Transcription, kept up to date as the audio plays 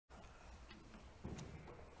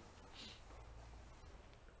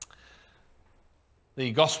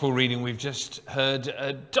The gospel reading we've just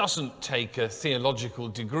heard doesn't take a theological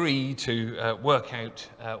degree to work out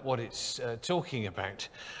what it's talking about.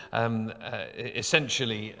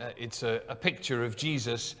 Essentially, it's a picture of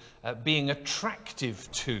Jesus being attractive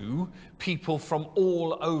to people from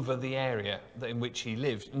all over the area in which he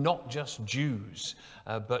lived, not just Jews,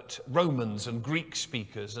 but Romans and Greek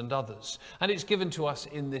speakers and others. And it's given to us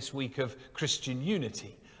in this week of Christian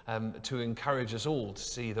unity. To encourage us all to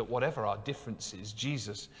see that whatever our differences,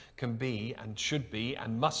 Jesus can be and should be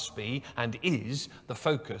and must be and is the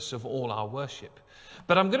focus of all our worship.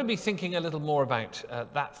 But I'm going to be thinking a little more about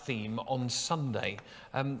that theme on Sunday.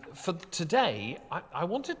 For today, I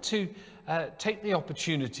wanted to take the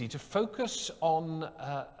opportunity to focus on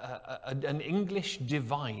an English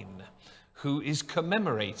divine who is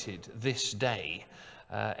commemorated this day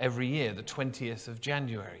every year, the 20th of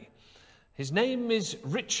January. His name is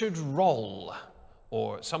Richard Rolle,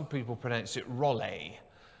 or some people pronounce it Rolle.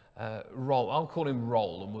 Rolle. I'll call him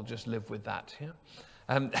Rolle, and we'll just live with that.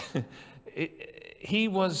 Yeah? He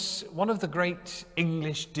was one of the great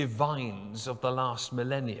English divines of the last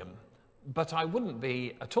millennium, but I wouldn't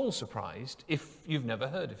be at all surprised if you've never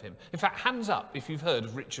heard of him. In fact, hands up if you've heard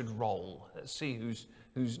of Richard Rolle. Let's see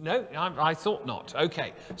who's no, I thought not.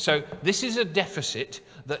 Okay, so this is a deficit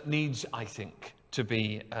that needs, I think, to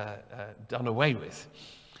be done away with.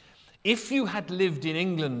 If you had lived in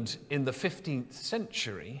England in the 15th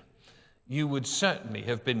century, you would certainly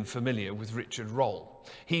have been familiar with Richard Rolle.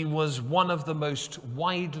 He was one of the most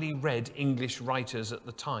widely read English writers at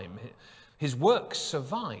the time. His works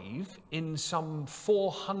survive in some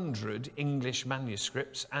 400 English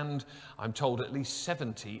manuscripts and, I'm told, at least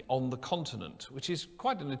 70 on the continent, which is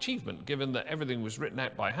quite an achievement given that everything was written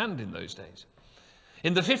out by hand in those days.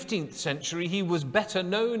 In the 15th century, he was better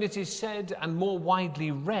known, it is said, and more widely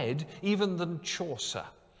read even than Chaucer,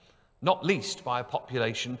 not least by a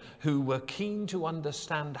population who were keen to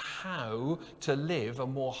understand how to live a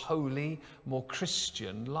more holy, more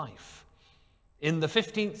Christian life. In the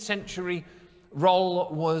 15th century, Rolle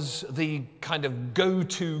was the kind of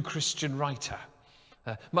go-to Christian writer,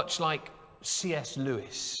 much like C.S.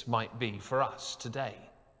 Lewis might be for us today.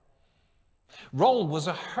 Rolle was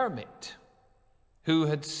a hermit who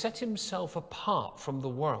had set himself apart from the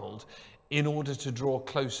world in order to draw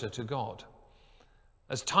closer to God.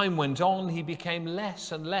 As time went on, he became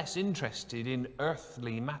less and less interested in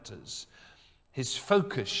earthly matters. His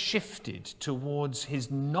focus shifted towards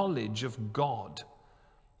his knowledge of God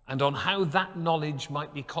and on how that knowledge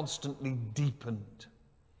might be constantly deepened.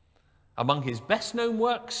 Among his best-known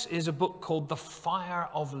works is a book called The Fire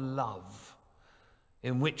of Love,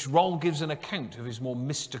 in which Rolle gives an account of his more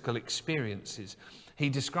mystical experiences. He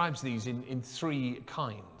describes these in three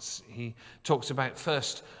kinds. He talks about,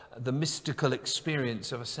 first, the mystical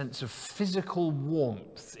experience of a sense of physical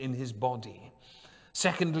warmth in his body.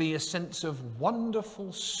 Secondly, a sense of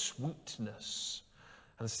wonderful sweetness.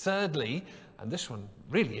 And thirdly, and this one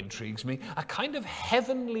really intrigues me, a kind of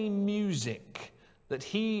heavenly music that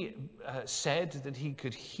he said that he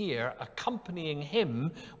could hear accompanying him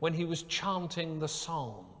when he was chanting the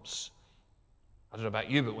Psalms. I don't know about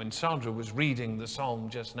you, but when Sandra was reading the Psalm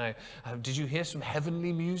just now, did you hear some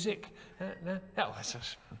heavenly music? No? No.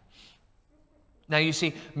 Now you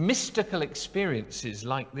see, mystical experiences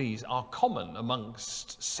like these are common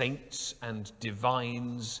amongst saints and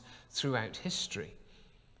divines throughout history.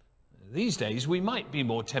 These days, we might be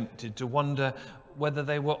more tempted to wonder whether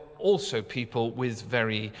they were also people with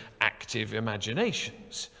very active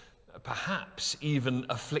imaginations, perhaps even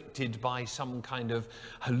afflicted by some kind of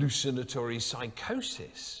hallucinatory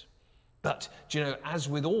psychosis. But, do you know, as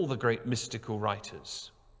with all the great mystical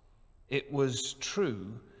writers, it was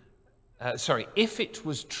true, if it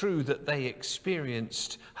was true that they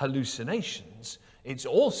experienced hallucinations, it's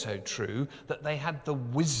also true that they had the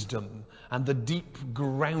wisdom and the deep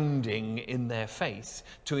grounding in their faith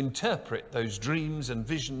to interpret those dreams and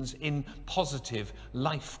visions in positive,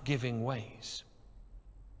 life-giving ways.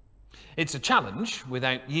 It's a challenge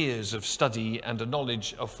without years of study and a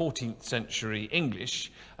knowledge of 14th century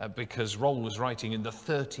English, because Rolle was writing in the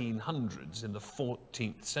 1300s, in the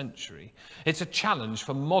 14th century. It's a challenge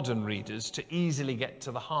for modern readers to easily get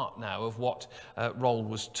to the heart now of what Rolle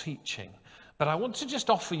was teaching. But I want to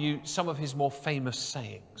just offer you some of his more famous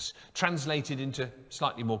sayings, translated into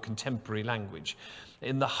slightly more contemporary language,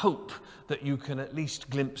 in the hope that you can at least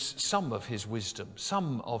glimpse some of his wisdom,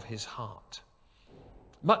 some of his heart.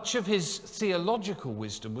 Much of his theological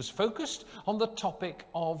wisdom was focused on the topic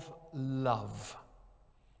of love,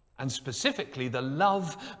 and specifically the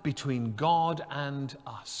love between God and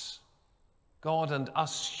us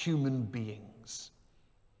human beings.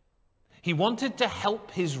 He wanted to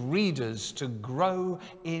help his readers to grow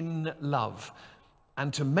in love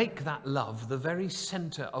and to make that love the very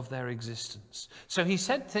center of their existence. So he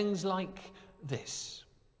said things like this: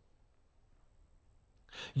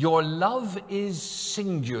 your love is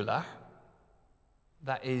singular,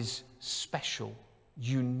 that is special,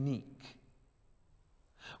 unique,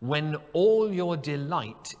 when all your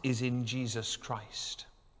delight is in Jesus Christ,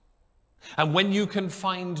 and when you can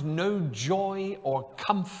find no joy or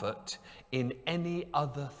comfort in any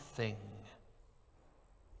other thing.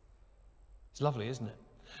 It's lovely, isn't it?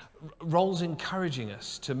 Rolle's encouraging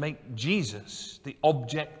us to make Jesus the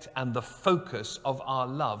object and the focus of our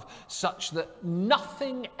love, such that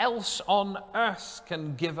nothing else on earth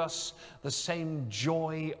can give us the same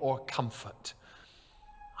joy or comfort.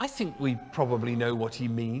 I think we probably know what he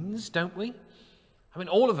means, don't we? I mean,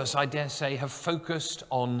 all of us, I dare say, have focused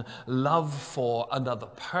on love for another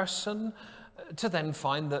person, to then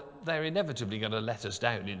find that they're inevitably going to let us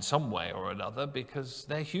down in some way or another because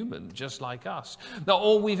they're human, just like us.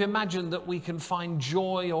 Or we've imagined that we can find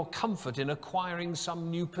joy or comfort in acquiring some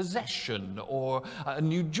new possession or a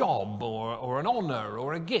new job or an honor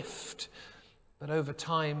or a gift. But over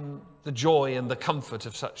time, the joy and the comfort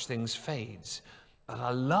of such things fades. But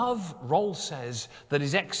a love, Rolle says, that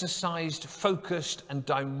is exercised, focused, and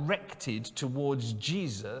directed towards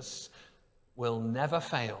Jesus will never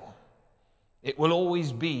fail. It will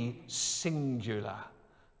always be singular,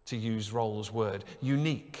 to use Rolle's word,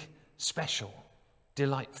 unique, special,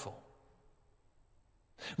 delightful.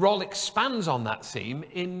 Rolle expands on that theme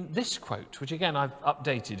in this quote, which again I've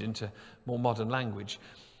updated into more modern language.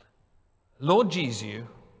 Lord Jesus,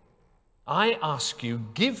 I ask you,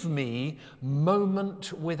 give me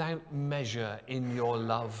moment without measure in your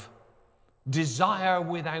love, desire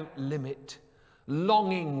without limit,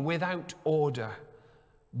 longing without order,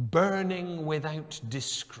 burning without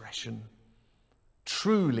discretion.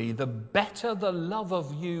 Truly, the better the love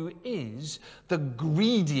of you is, the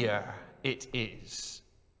greedier it is.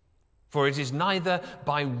 For it is neither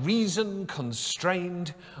by reason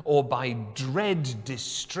constrained, or by dread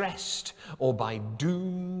distressed, or by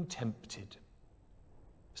doom tempted.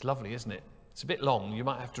 It's lovely, isn't it? It's a bit long. You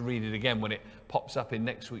might have to read it again when it pops up in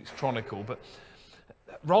next week's Chronicle, but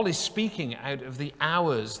Rolle is speaking out of the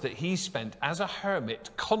hours that he spent as a hermit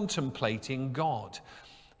contemplating God.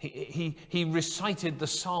 He recited the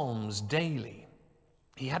Psalms daily.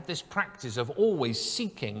 He had this practice of always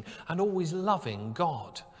seeking and always loving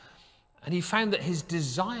God. And he found that his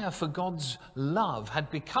desire for God's love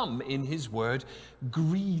had become, in his word,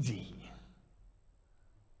 greedy.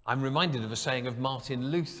 I'm reminded of a saying of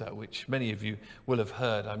Martin Luther, which many of you will have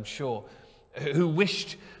heard, I'm sure, who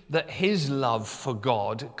wished that his love for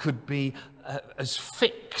God could be as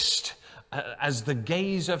fixed as the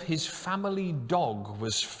gaze of his family dog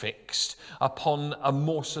was fixed upon a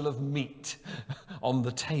morsel of meat on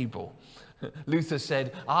the table. Luther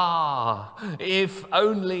said, if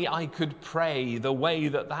only I could pray the way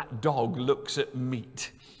that that dog looks at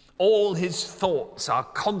meat. All his thoughts are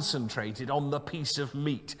concentrated on the piece of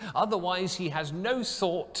meat. Otherwise, he has no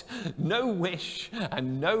thought, no wish,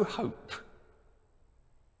 and no hope.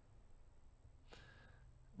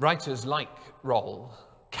 Writers like Rolle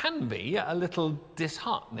can be a little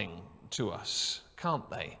disheartening to us, can't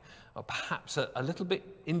they? Or perhaps a little bit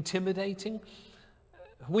intimidating.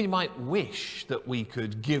 We might wish that we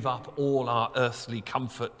could give up all our earthly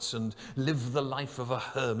comforts and live the life of a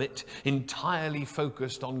hermit, entirely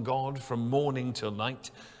focused on God from morning till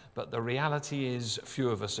night. But the reality is, few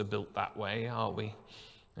of us are built that way, are we?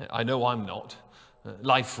 I know I'm not.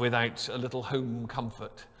 Life without a little home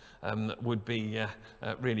comfort would be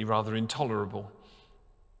really rather intolerable.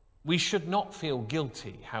 We should not feel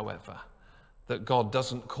guilty, however, that God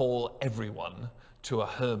doesn't call everyone to a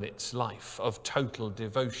hermit's life of total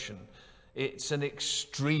devotion. It's an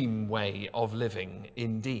extreme way of living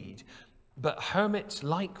indeed. But hermits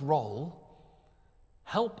like Rolle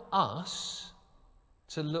help us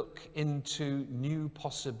to look into new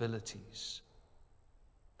possibilities.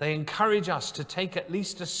 They encourage us to take at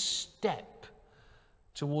least a step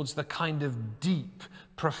towards the kind of deep,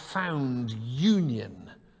 profound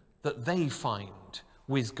union that they find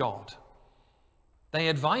with God. They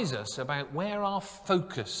advise us about where our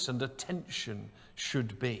focus and attention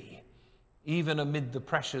should be, even amid the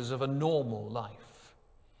pressures of a normal life.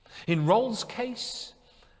 In Rolle's case,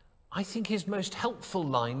 I think his most helpful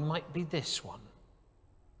line might be this one.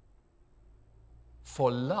 For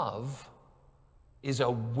love is a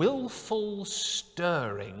willful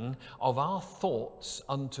stirring of our thoughts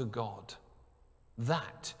unto God.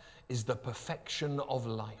 That is the perfection of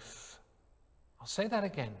life. I'll say that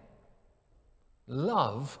again.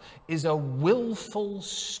 Love is a willful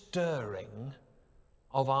stirring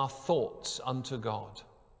of our thoughts unto God.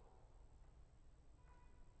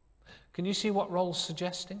 Can you see what Rolle's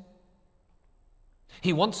suggesting?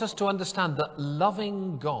 He wants us to understand that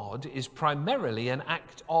loving God is primarily an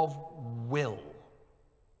act of will.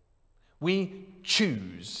 We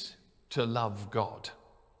choose to love God.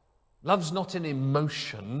 Love's not an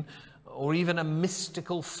emotion or even a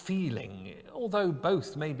mystical feeling. Although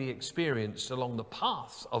both may be experienced along the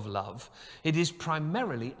path of love, it is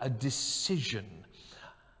primarily a decision,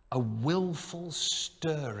 a willful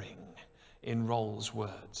stirring, in Rolle's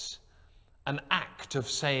words. An act of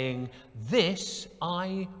saying, this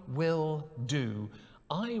I will do.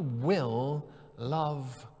 I will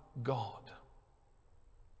love God.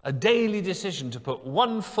 A daily decision to put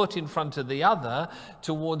one foot in front of the other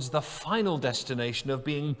towards the final destination of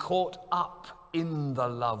being caught up in the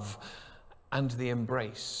love and the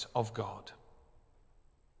embrace of God.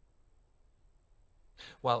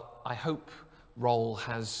 Well, I hope Rolle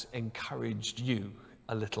has encouraged you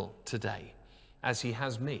a little today, as he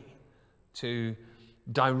has me, to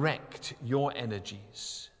direct your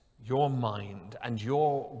energies, your mind, and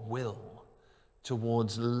your will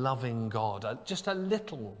towards loving God just a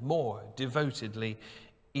little more devotedly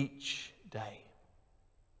each day.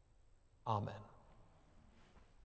 Amen.